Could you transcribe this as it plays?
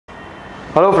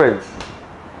Hello friends,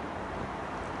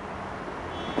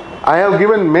 I have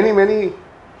given many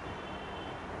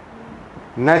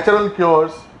natural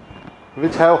cures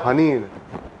which have honey in it,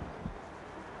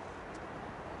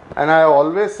 and I have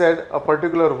always said a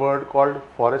particular word called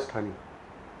forest honey,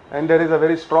 and there is a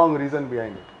very strong reason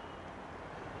behind it.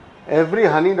 Every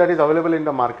honey that is available in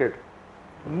the market,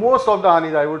 most of the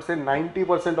honeys, I would say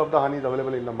 90% of the honeys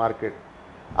available in the market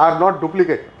are not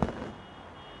duplicate,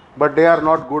 but they are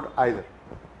not good either.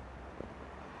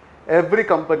 Every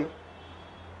company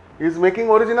is making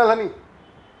original honey,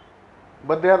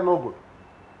 but they are no good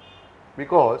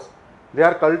because they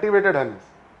are cultivated honeys.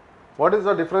 What is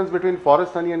the difference between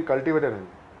forest honey and cultivated honey?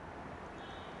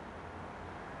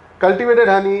 Cultivated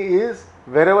honey is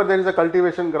wherever there is a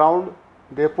cultivation ground,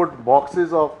 they put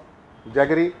boxes of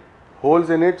jaggery, holes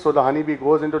in it, so the honeybee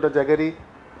goes into the jaggery,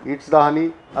 eats the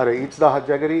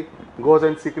jaggery, goes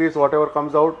and secretes whatever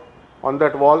comes out on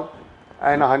that wall,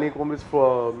 and a honeycomb is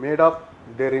made up.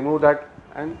 They remove that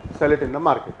and sell it in the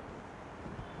market.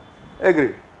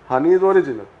 Agreed. Honey is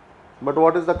original, but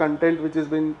what is the content which is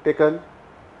being taken?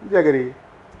 Jaggery.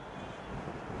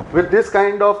 With this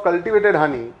kind of cultivated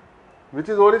honey, which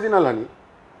is original honey,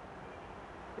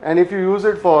 and if you use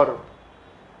it for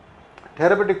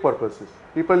therapeutic purposes,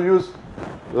 people use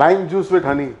lime juice with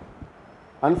honey.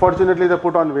 Unfortunately, they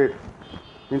put on weight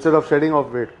instead of shedding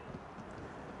of weight.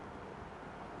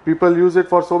 People use it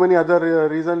for so many other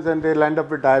reasons and they land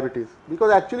up with diabetes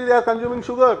because actually they are consuming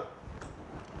sugar.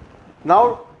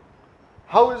 Now,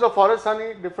 how is a forest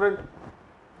honey different?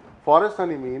 Forest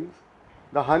honey means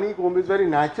the honeycomb is very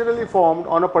naturally formed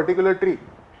on a particular tree.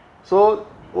 So,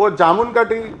 jamun ka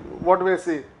tree, what we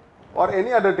say, or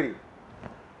any other tree,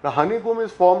 the honeycomb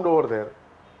is formed over there.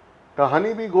 The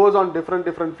honeybee goes on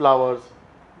different flowers,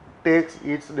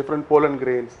 eats different pollen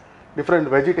grains, different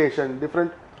vegetation,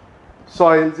 different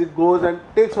soils. It goes and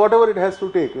takes whatever it has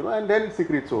to take, and then it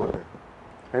secretes over there.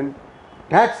 And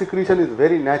that secretion is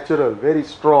very natural, very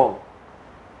strong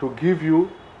to give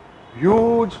you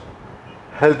huge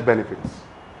health benefits.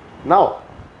 Now,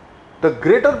 the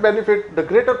greater benefit, the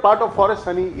greater part of forest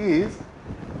honey is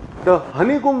the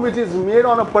honeycomb which is made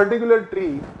on a particular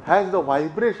tree has the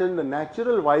vibration, the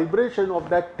natural vibration of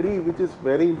that tree, which is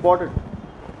very important.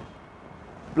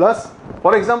 Plus,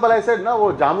 for example, I said,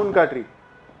 jamun ka tree.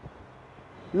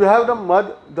 You have the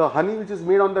mud, the honey which is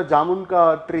made on the jamun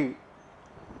ka tree.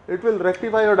 It will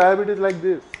rectify your diabetes like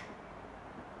this.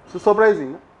 So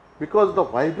surprising, because the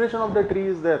vibration of the tree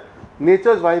is there.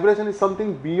 Nature's vibration is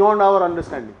something beyond our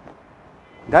understanding.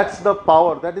 That's the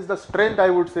power, that is the strength, I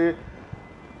would say,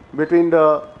 between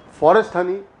the forest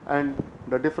honey and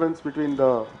the difference between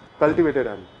the cultivated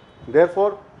honey.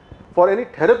 Therefore, for any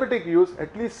therapeutic use,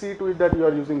 at least see to it that you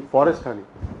are using forest honey.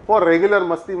 For regular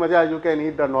masti maja, you can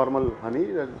eat the normal honey,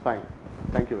 that is fine.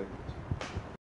 Thank you very much.